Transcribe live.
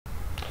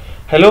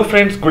Hello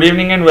friends, good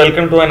evening and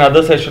welcome to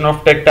another session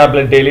of Tech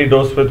Tablet Daily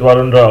Dose with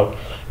Varun Rao.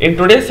 In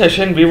today's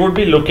session, we would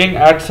be looking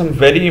at some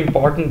very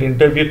important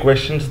interview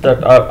questions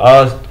that are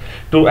asked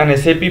to an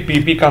SAP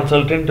PP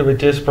consultant,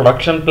 which is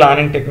production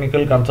planning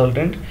technical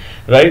consultant,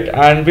 right?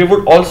 And we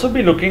would also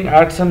be looking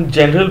at some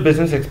general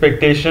business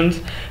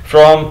expectations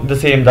from the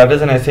same, that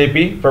is an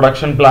SAP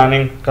production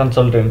planning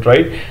consultant,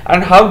 right?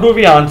 And how do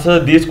we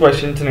answer these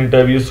questions in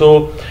interview?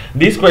 So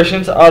these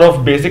questions are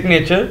of basic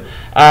nature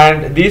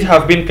and these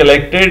have been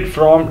collected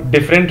from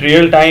different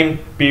real-time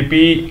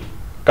PP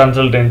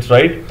consultants,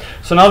 right?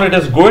 So now let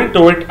us go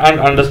into it and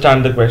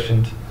understand the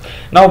questions.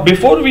 Now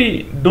before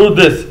we do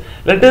this,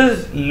 let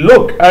us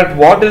look at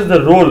what is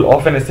the role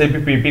of an SAP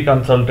PP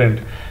consultant,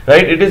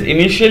 right? It is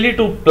initially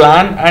to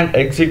plan and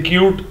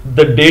execute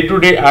the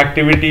day-to-day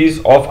activities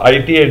of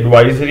IT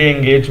advisory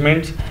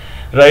engagements,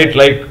 right?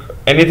 Like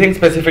anything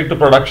specific to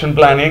production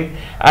planning,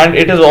 and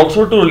it is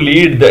also to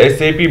lead the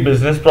SAP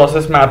business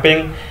process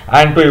mapping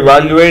and to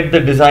evaluate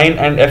the design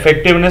and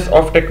effectiveness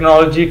of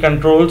technology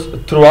controls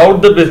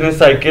throughout the business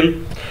cycle,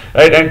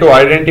 right? And to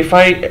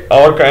identify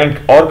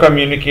or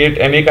communicate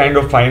any kind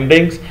of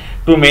findings,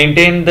 to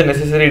maintain the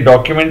necessary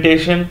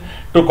documentation,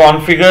 to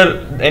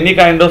configure any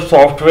kind of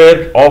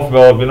software of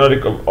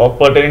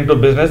pertaining to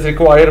business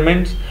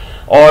requirements,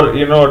 or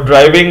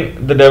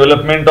driving the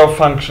development of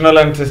functional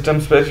and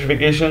system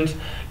specifications.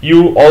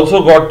 You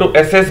also got to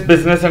assess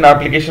business and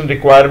application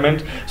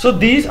requirements. So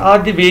these are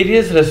the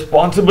various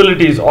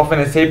responsibilities of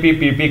an SAP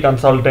PP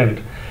consultant,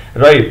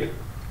 right?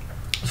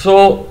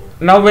 So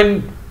now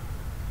when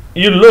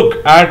you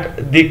look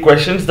at the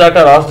questions that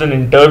are asked in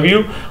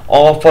interview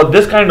or for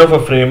this kind of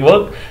a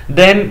framework,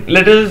 then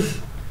let us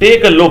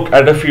take a look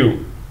at a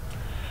few,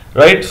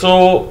 right?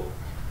 So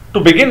to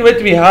begin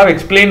with, we have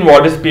explained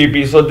what is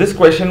PP. So this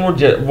question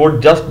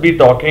would just be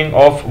talking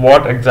of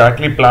what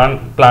exactly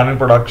plan and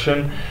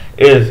production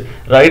is,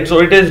 right?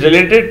 So it is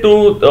related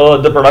to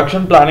the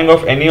production planning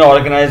of any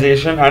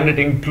organization, and it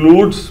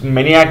includes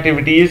many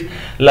activities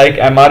like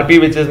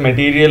MRP, which is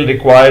material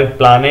required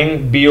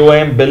planning,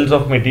 BOM, bills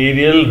of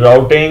material,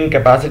 routing,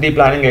 capacity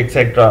planning,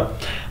 etc.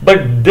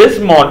 But this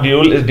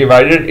module is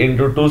divided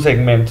into two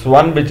segments,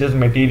 one which is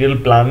material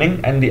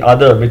planning and the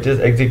other which is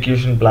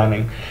execution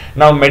planning.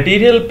 Now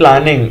material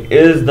planning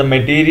is the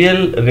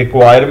material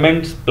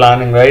requirements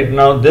planning, right?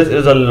 Now this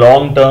is a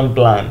long-term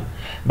plan.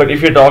 But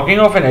if you're talking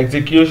of an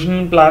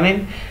execution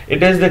planning,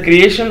 it is the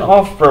creation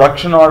of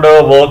production order,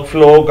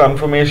 workflow,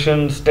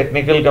 conformations,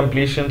 technical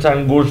completions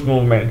and goods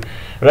movement,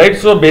 right?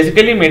 So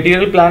basically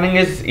material planning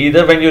is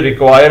either when you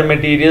require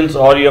materials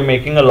or you're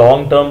making a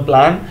long-term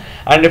plan,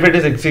 and if it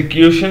is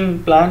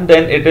execution plan,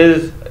 then it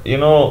is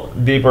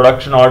the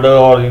production order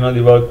or the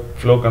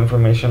workflow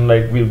confirmation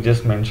like we've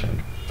just mentioned.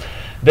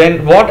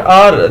 Then what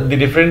are the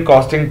different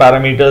costing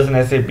parameters in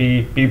SAP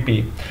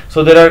PP?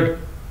 So there are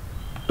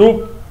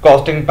two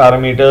costing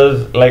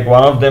parameters, like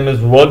one of them is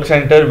work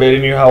center,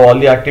 wherein you have all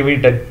the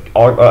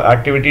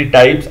activity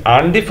types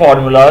and the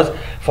formulas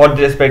for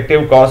the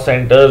respective cost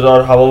centers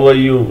or however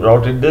you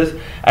routed this,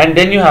 and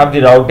then you have the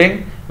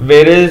routing,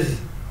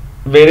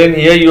 wherein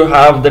here you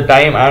have the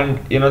time and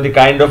the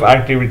kind of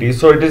activities.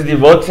 So it is the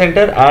work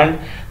center and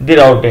the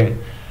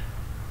routing.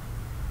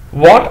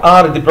 What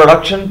are the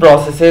production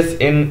processes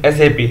in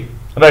SAP?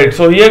 Right,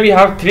 so here we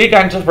have three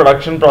kinds of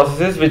production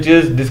processes, which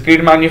is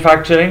discrete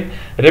manufacturing,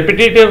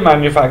 repetitive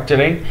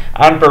manufacturing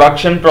and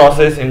production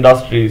process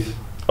industries.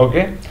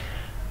 Okay,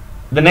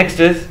 the next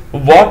is,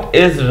 what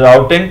is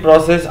routing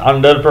process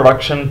under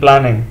production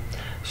planning?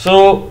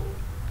 So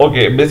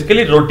okay,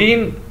 basically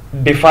routine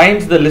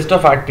defines the list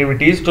of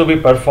activities to be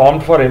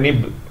performed for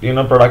any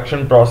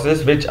production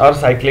process which are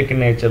cyclic in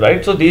nature,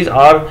 right? So these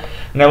are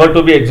never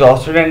to be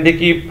exhausted and they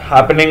keep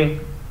happening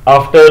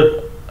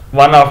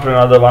one after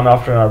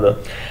another,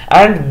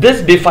 and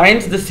this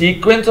defines the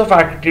sequence of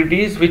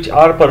activities which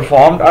are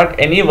performed at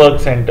any work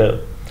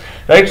center,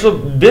 right? So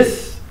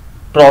this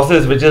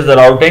process, which is the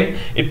routing,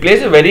 it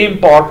plays a very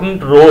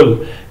important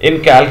role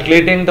in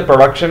calculating the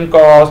production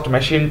cost,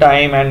 machine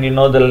time and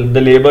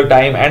the labor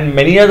time and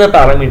many other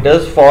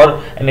parameters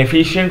for an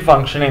efficient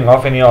functioning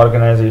of any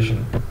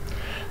organization.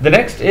 The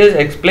next is,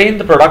 explain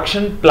the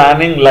production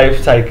planning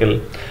life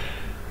cycle.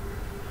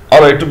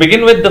 Alright, to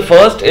begin with, the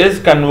first is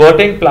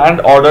converting planned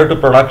order to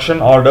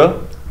production order,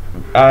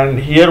 and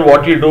here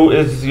what you do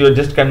is you're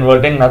just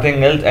converting,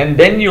 nothing else, and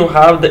then you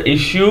have the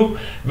issue,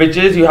 which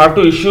is you have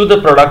to issue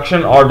the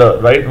production order,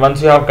 right?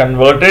 Once you have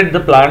converted the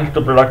plant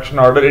to production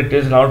order, it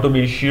is now to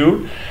be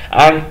issued,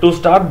 and to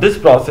start this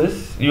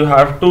process you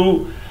have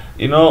to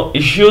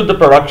issue the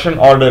production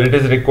order. It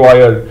is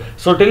required.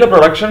 So till a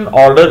production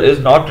order is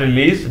not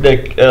released,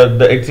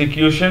 the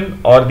execution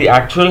or the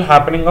actual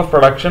happening of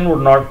production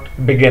would not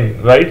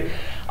begin, right?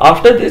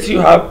 After this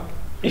you have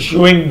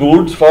issuing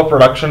goods for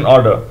production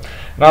order.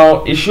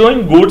 Now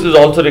issuing goods is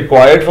also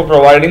required for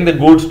providing the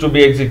goods to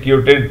be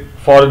executed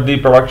for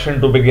the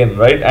production to begin,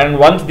 right? And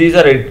once these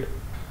are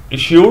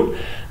issued,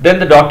 then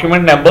the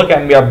document number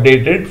can be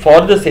updated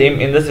for the same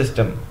in the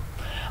system.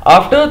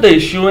 After the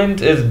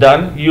issuance is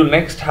done, you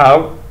next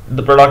have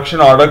the production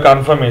order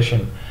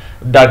confirmation.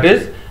 That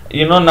is,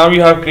 now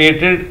you have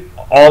created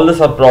all the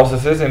sub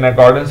processes in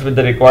accordance with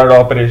the required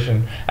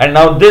operation, and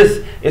now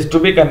this is to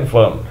be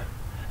confirmed.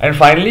 And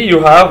finally,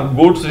 you have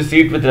goods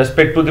receipt with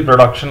respect to the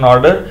production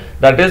order.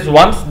 That is,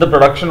 once the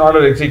production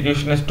order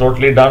execution is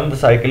totally done, the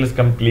cycle is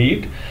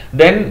complete,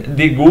 then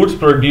the goods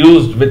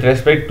produced with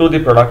respect to the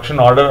production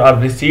order are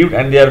received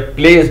and they are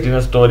placed in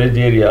a storage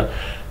area.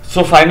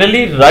 So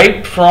finally,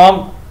 right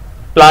from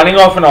planning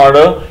of an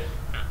order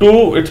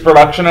to its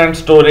production and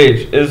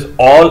storage is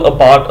all a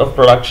part of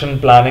production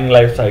planning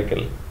life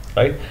cycle,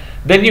 right?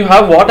 Then you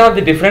have what are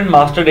the different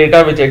master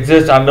data which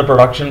exist under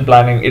production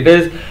planning. It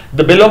is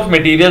the bill of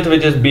materials,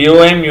 which is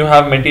BOM, you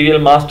have material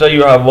master,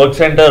 you have work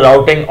center,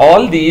 routing.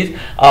 All these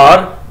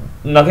are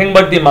nothing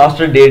but the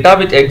master data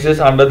which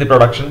exists under the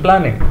production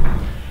planning.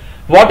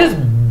 What is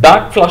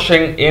back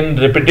flushing in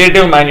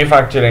repetitive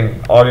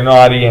manufacturing, or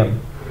REM?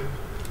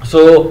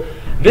 So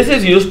this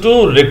is used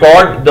to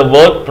record the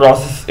work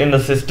process in the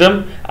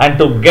system and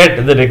to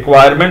get the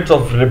requirements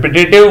of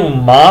repetitive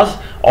mass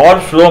or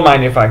flow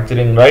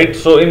manufacturing, right?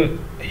 So in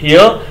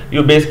here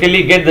you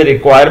basically get the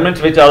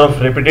requirements which are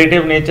of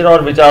repetitive nature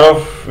or which are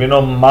of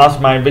mass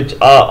which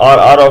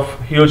are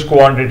of huge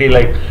quantity,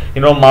 like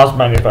mass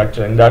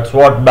manufacturing. That's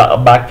what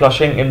back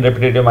flushing in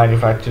repetitive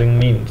manufacturing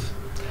means.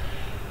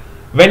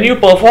 When you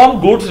perform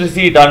goods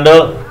receipt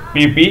under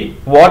PP,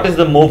 what is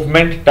the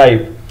movement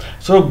type?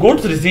 So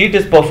goods receipt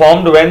is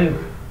performed when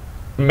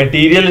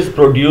material is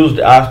produced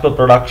as per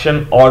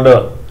production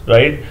order,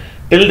 right?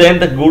 Till then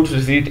the goods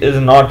receipt is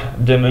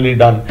not generally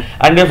done.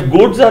 And if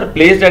goods are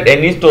placed at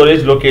any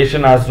storage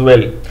location as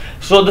well,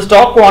 so the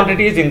stock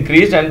quantity is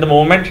increased and the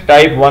movement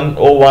type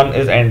 101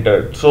 is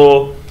entered.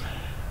 So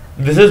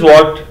this is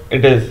what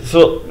it is.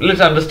 So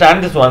let's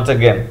understand this once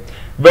again.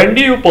 When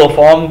do you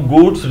perform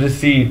goods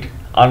receipt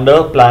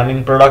under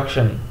planning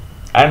production?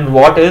 And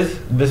what is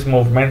this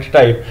movement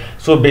type?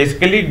 So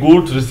basically,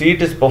 goods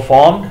receipt is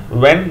performed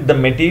when the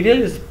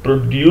material is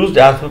produced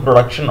as per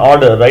production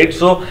order, right?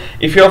 So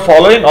if you are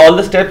following all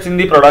the steps in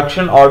the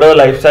production order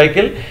life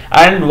cycle,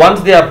 and once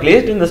they are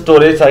placed in the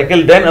storage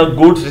cycle, then a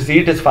goods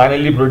receipt is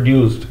finally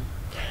produced,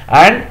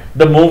 and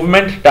the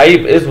movement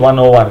type is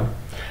 101.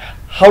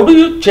 How do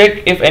you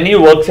check if any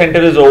work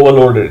center is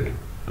overloaded,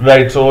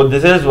 right? So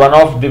this is one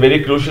of the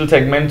very crucial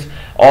segments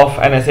of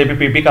an SAP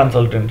PP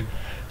consultant.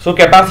 So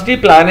capacity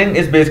planning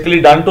is basically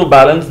done to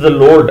balance the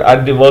load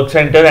at the work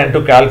center and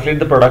to calculate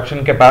the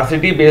production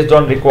capacity based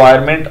on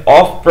requirement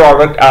of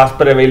product as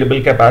per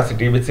available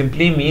capacity, which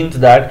simply means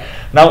that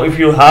now if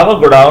you have a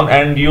godown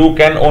and you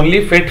can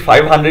only fit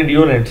 500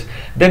 units,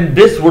 then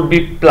this would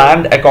be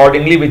planned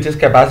accordingly, which is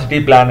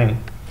capacity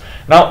planning.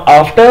 Now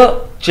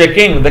after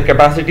checking the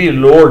capacity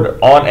load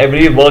on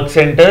every work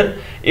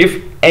center,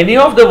 if any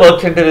of the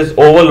work center is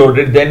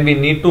overloaded, then we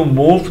need to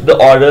move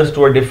the orders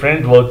to a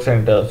different work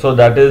center. So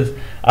that is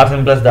as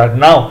simple as that.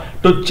 Now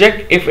to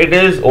check if it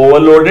is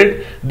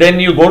overloaded, then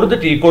you go to the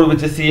T code,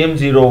 which is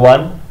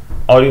CM01,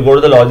 or you go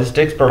to the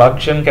logistics,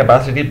 production,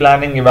 capacity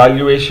planning,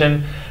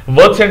 evaluation,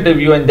 work center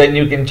view, and then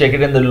you can check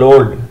it in the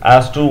load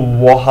as to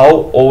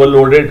how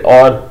overloaded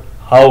or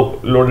how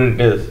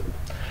loaded it is.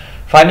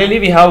 Finally,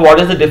 we have what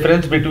is the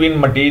difference between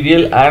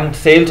material and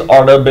sales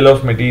order bill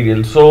of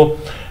material. So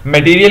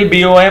material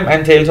BOM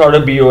and sales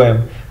order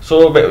BOM.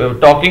 So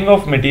talking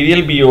of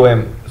material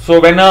BOM, so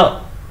when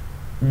a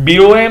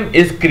BOM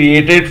is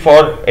created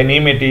for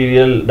any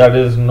material that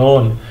is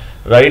known,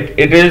 right,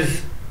 it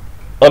is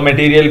a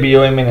material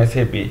BOM in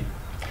SAP.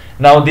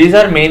 Now these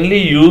are mainly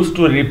used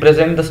to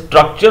represent the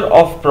structure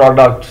of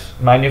products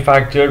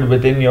manufactured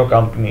within your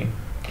company.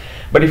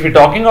 But if you're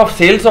talking of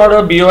sales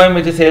order BOM,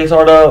 which is sales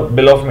order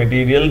bill of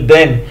material,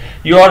 then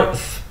you are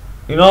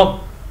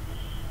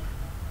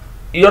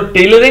you're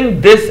tailoring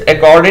this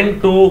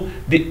according to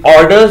the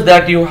orders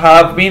that you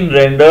have been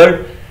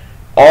rendered,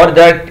 or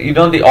that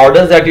the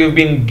orders that you've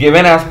been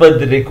given as per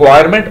the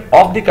requirement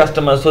of the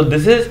customer. So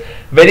this is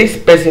very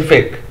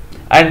specific,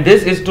 and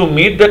this is to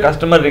meet the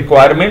customer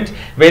requirements,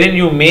 wherein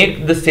you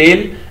make the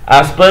sale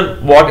as per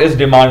what is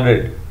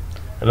demanded,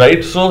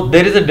 right? So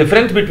there is a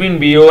difference between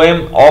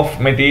BOM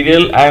of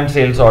material and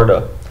sales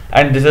order,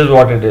 and this is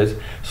what it is.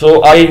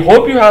 So I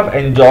hope you have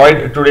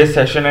enjoyed today's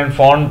session and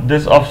found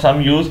this of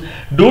some use.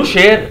 Do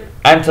share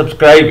and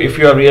subscribe if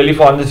you have really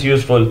found this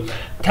useful.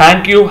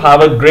 Thank you,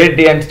 have a great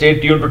day, and stay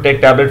tuned to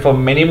Tech Tablet for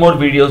many more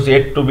videos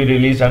yet to be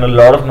released and a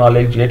lot of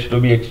knowledge yet to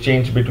be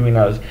exchanged between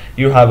us.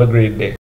 You have a great day.